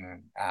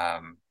being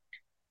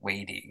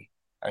weighty,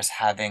 as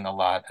having a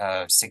lot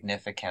of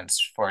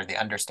significance for the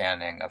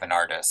understanding of an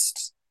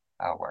artist's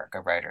work,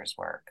 a writer's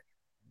work,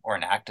 or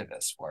an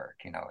activist's work.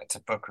 It's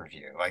a book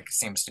review, like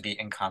seems to be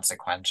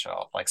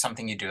inconsequential, like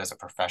something you do as a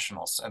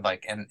professional,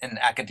 like in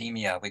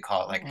academia, we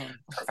call it like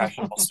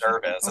professional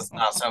service. It's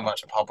not so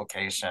much a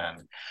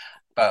publication.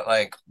 But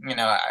like,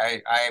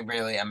 I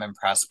really am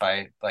impressed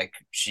by, like,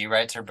 she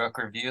writes her book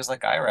reviews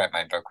like I write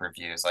my book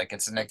reviews. Like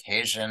it's an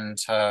occasion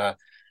to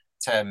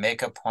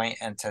make a point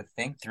and to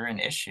think through an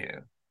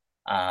issue.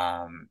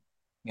 So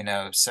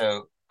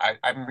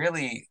I'm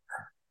really,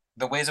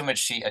 the ways in which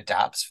she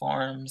adapts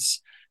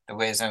forms, the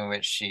ways in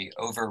which she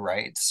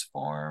overwrites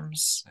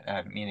forms,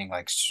 meaning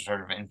like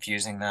sort of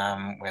infusing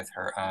them with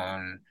her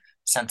own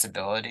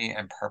sensibility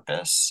and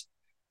purpose.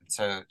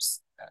 So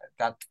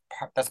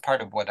that's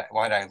part of what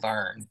I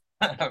learned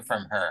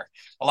from her.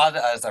 A lot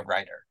of as a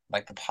writer,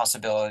 like the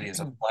possibilities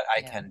of what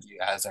I can do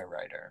as a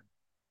writer.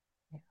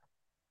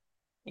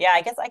 Yeah,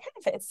 I guess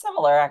it's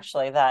similar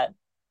actually, that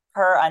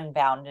her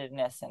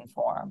unboundedness in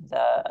form,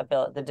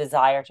 the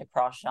desire to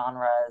cross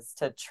genres,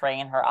 to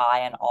train her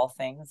eye in all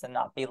things and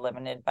not be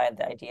limited by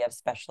the idea of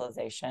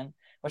specialization,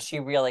 which she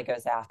really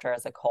goes after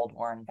as a Cold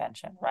War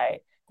invention, right?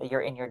 That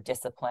you're in your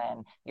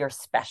discipline, you're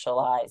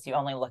specialized, you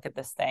only look at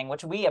this thing,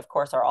 which we of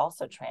course are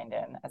also trained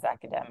in as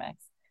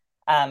academics.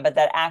 But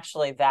that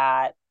actually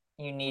that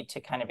you need to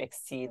kind of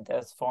exceed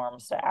those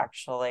forms to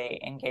actually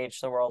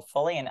engage the world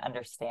fully and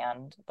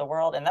understand the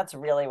world. And that's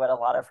really what a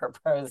lot of her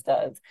prose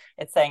does.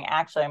 It's saying,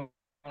 actually, I'm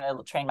going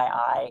to train my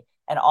eye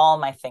and all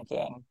my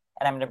thinking,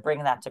 and I'm going to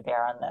bring that to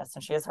bear on this.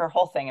 And she has her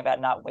whole thing about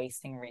not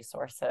wasting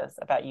resources,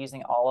 about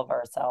using all of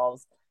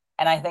ourselves.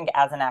 And I think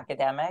as an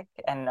academic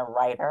and a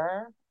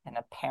writer and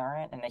a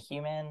parent and a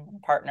human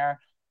partner,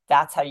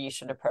 that's how you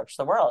should approach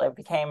the world. It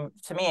became,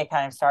 to me, it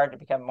kind of started to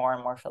become more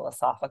and more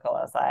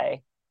philosophical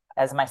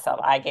as myself.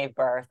 I gave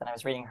birth and I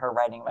was reading her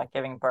writing about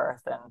giving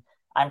birth, and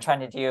I'm trying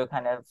to do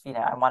kind of,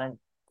 I want to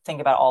think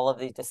about all of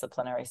these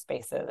disciplinary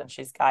spaces, and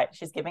she's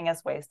giving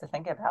us ways to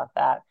think about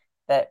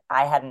that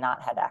I had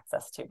not had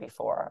access to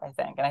before, I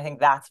think. And I think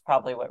that's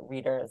probably what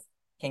readers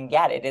can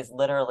get. It is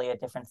literally a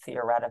different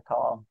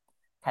theoretical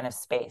kind of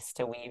space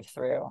to weave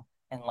through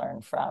and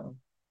learn from.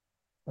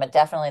 But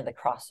definitely the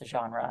cross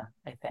genre,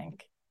 I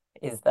think,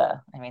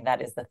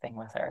 that is the thing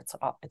with her.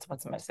 It's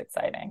what's most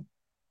exciting.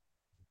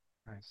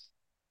 Nice.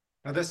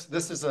 Now this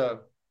is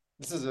a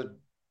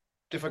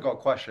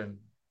difficult question,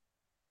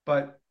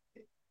 but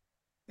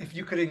if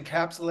you could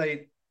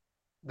encapsulate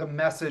the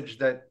message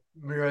that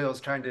Muriel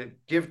is trying to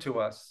give to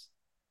us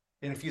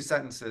in a few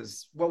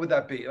sentences, what would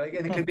that be? Like,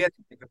 and it could be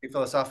anything. It could be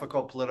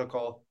philosophical,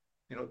 political.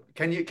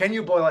 Can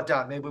you boil it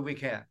down? Maybe we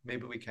can't.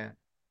 Maybe we can't.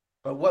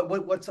 But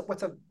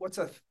what's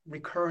a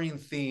recurring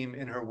theme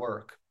in her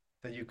work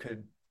that you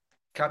could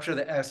capture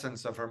the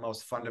essence of her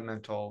most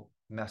fundamental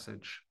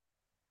message?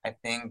 I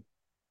think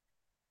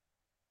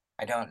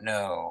I don't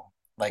know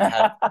like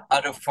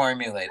how to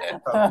formulate it.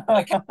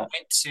 I can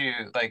point to,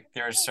 like,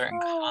 there are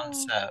certain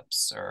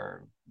concepts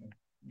or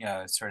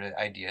sort of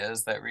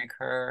ideas that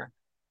recur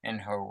in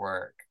her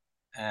work,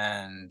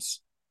 and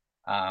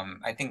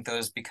I think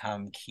those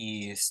become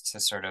keys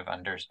to sort of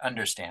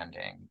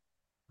understanding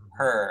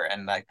her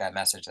and like that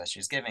message that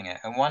she's giving it.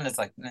 And one is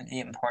like the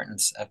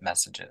importance of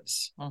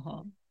messages.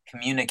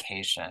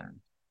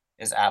 Communication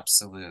is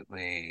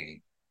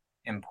absolutely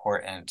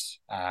important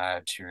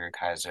to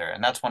Rukeyser,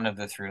 and that's one of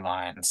the through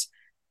lines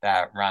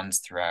that runs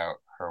throughout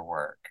her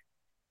work.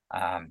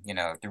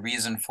 The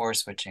reason for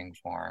switching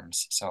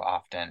forms so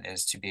often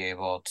is to be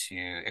able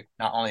to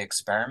not only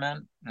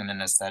experiment in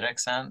an aesthetic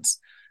sense,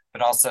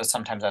 but also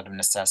sometimes out of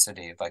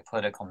necessity, like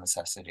political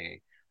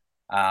necessity,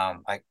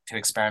 like to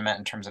experiment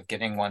in terms of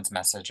getting one's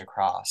message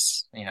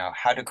across,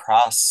 how to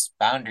cross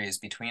boundaries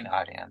between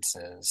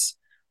audiences,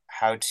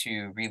 how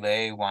to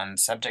relay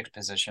one's subject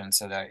position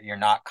so that you're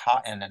not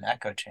caught in an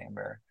echo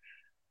chamber.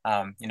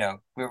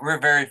 We're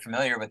very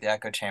familiar with the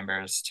echo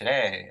chambers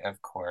today,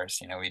 of course.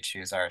 We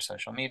choose our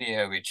social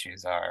media, we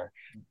choose our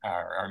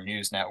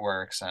news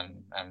networks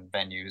and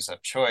venues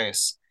of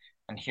choice,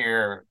 and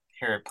here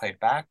it played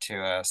back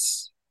to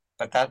us.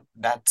 But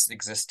that's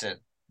existed.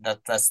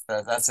 That's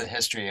the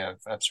history of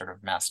sort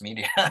of mass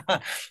media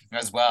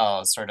as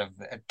well, sort of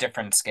at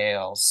different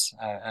scales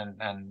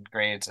and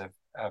grades of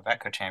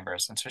echo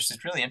chambers. And so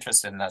she's really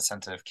interested in that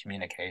sense of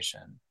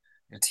communication.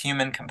 Its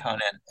human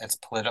component, its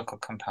political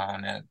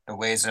component, the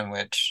ways in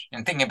which,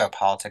 and thinking about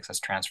politics as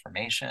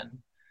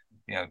transformation,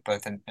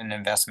 both an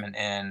investment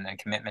in and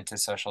commitment to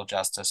social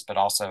justice, but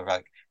also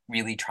like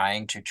really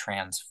trying to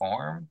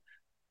transform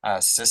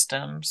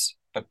systems,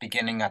 but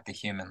beginning at the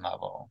human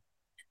level.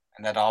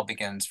 And that all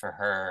begins for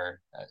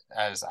her,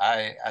 as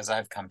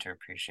I've come to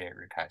appreciate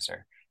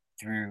Rukeyser,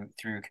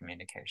 through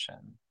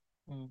communication.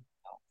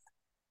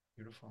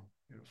 Beautiful.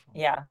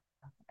 Yeah.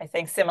 I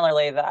think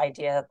similarly, the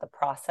idea that the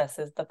process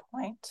is the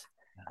point,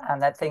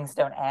 that things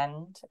don't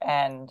end.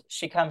 And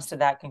she comes to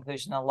that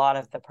conclusion, a lot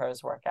of the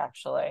prose work,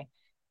 actually,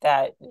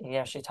 that,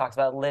 she talks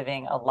about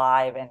living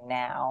alive and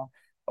now,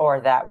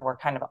 or that we're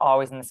kind of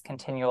always in this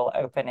continual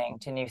opening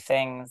to new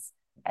things.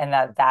 And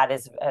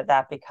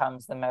that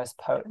becomes the most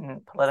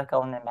potent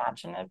political and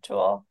imaginative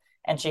tool.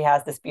 And she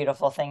has this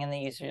beautiful thing in The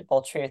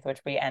Usable Truth, which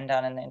we end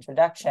on in the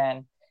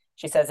introduction.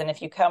 She says, and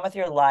if you come with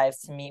your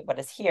lives to meet what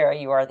is here,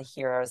 you are the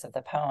heroes of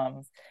the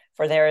poems,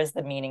 for there is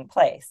the meaning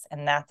place,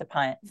 and that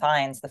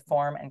defines the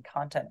form and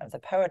content of the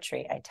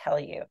poetry, I tell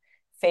you,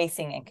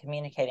 facing and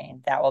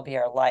communicating, that will be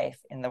our life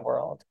in the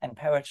world and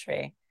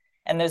poetry.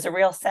 And there's a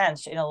real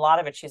sense in a lot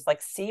of it. She's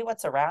like, see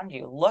what's around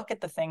you, look at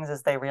the things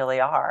as they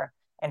really are,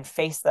 and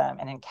face them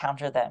and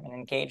encounter them and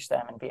engage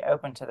them and be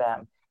open to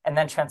them, and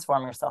then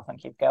transform yourself and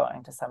keep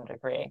going to some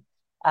degree.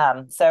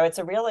 So it's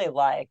a really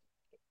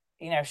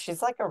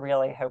she's like a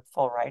really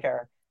hopeful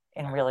writer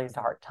in really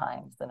dark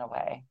times in a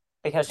way,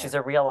 because she's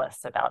a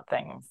realist about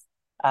things,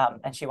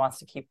 and she wants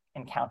to keep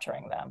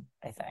encountering them,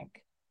 I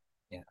think.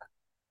 Yeah.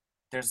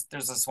 There's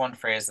this one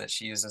phrase that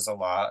she uses a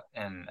lot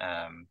in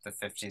the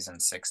 50s and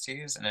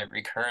 60s, and it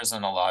recurs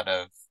in a lot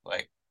of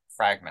like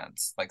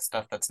fragments, like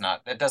stuff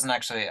it doesn't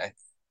actually,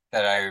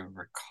 that I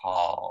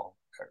recall,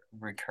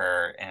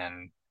 recur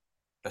in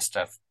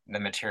the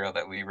material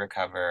that we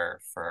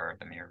recover for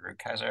the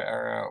Rukeyser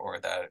era,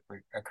 or that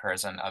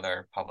occurs in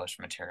other published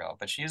material.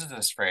 But she uses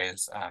this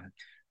phrase,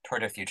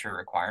 toward a future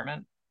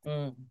requirement,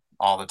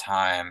 all the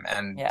time.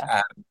 And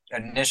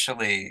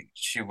initially,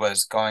 she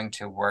was going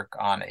to work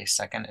on a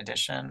second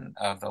edition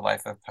of The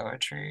Life of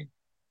Poetry.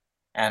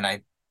 And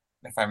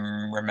if I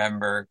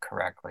remember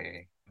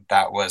correctly,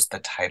 that was the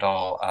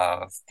title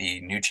of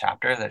the new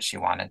chapter that she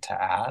wanted to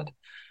add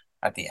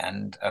at the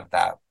end of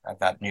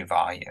that new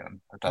volume,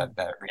 that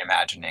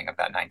reimagining of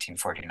that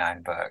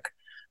 1949 book.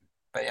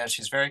 But yeah,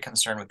 she's very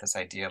concerned with this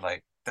idea,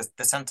 like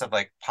the sense of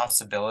like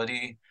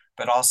possibility,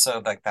 but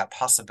also like that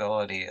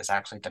possibility is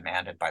actually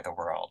demanded by the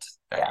world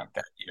that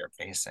you're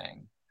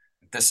facing.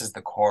 This is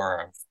the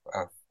core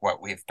of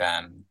what we've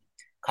been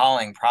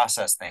calling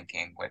process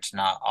thinking, which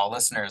not all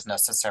listeners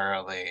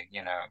necessarily,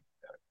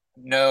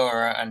 know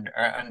or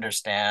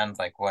understand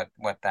like what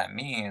that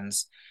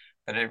means.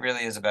 But it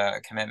really is about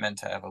a commitment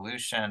to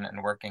evolution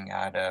and working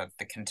out of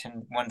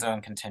one's own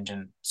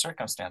contingent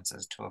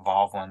circumstances to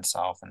evolve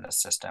oneself in the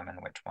system in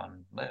which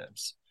one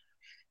lives.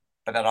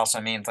 But that also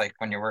means, like,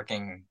 when you're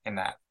working in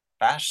that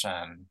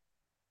fashion,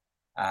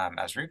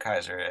 as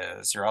Rukeyser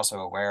is, you're also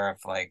aware of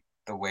like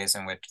the ways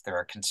in which there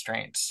are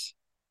constraints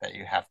that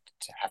you have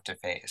to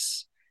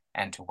face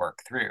and to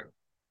work through.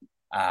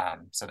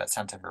 So that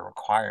sense of a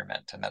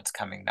requirement, and that's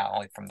coming not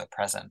only from the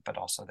present but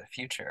also the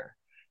future.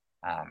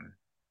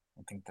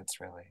 I think that's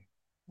really...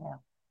 Yeah,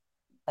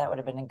 that would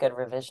have been a good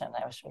revision.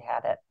 I wish we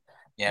had it.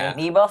 Yeah.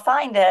 Maybe we'll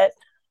find it.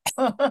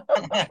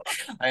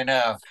 I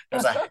know.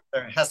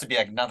 There has to be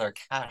another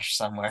cache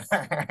somewhere.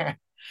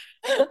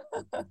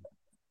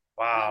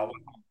 Wow.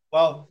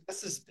 Well,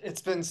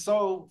 it's been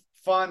so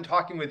fun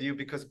talking with you,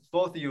 because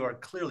both of you are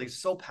clearly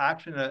so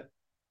passionate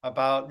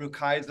about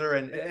Rukeyser,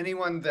 and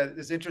anyone that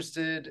is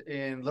interested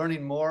in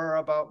learning more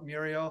about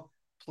Muriel,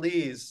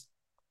 please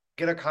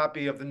get a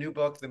copy of the new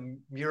book, The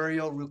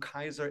Muriel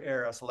Rukeyser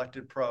Era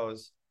Selected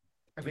Prose.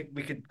 I think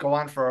we could go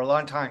on for a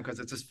long time because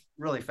it's just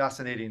really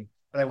fascinating.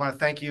 But I want to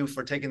thank you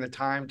for taking the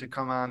time to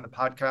come on the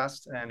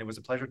podcast, and it was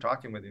a pleasure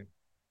talking with you.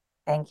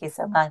 Thank you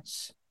so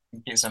much.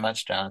 Thank you so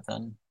much,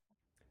 Jonathan.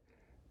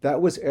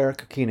 That was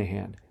Eric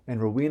Keenaghan and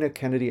Rowena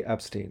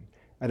Kennedy-Epstein,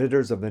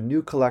 editors of the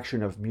new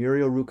collection of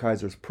Muriel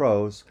Rukeyser's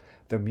prose,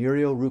 The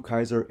Muriel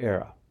Rukeyser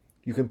Era.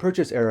 You can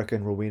purchase Eric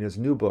and Rowena's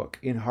new book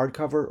in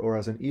hardcover or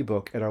as an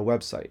ebook at our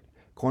website,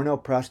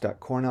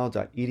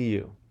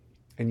 cornellpress.cornell.edu,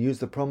 and use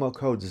the promo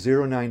code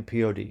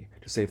 09POD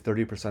to save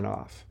 30%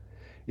 off.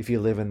 If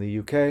you live in the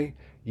UK,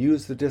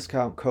 use the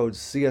discount code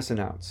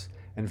CSAnnounce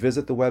and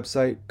visit the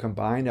website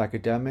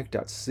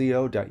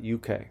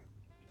combinedacademic.co.uk.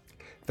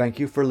 Thank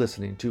you for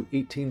listening to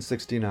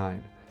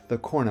 1869, the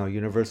Cornell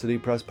University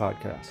Press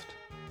Podcast.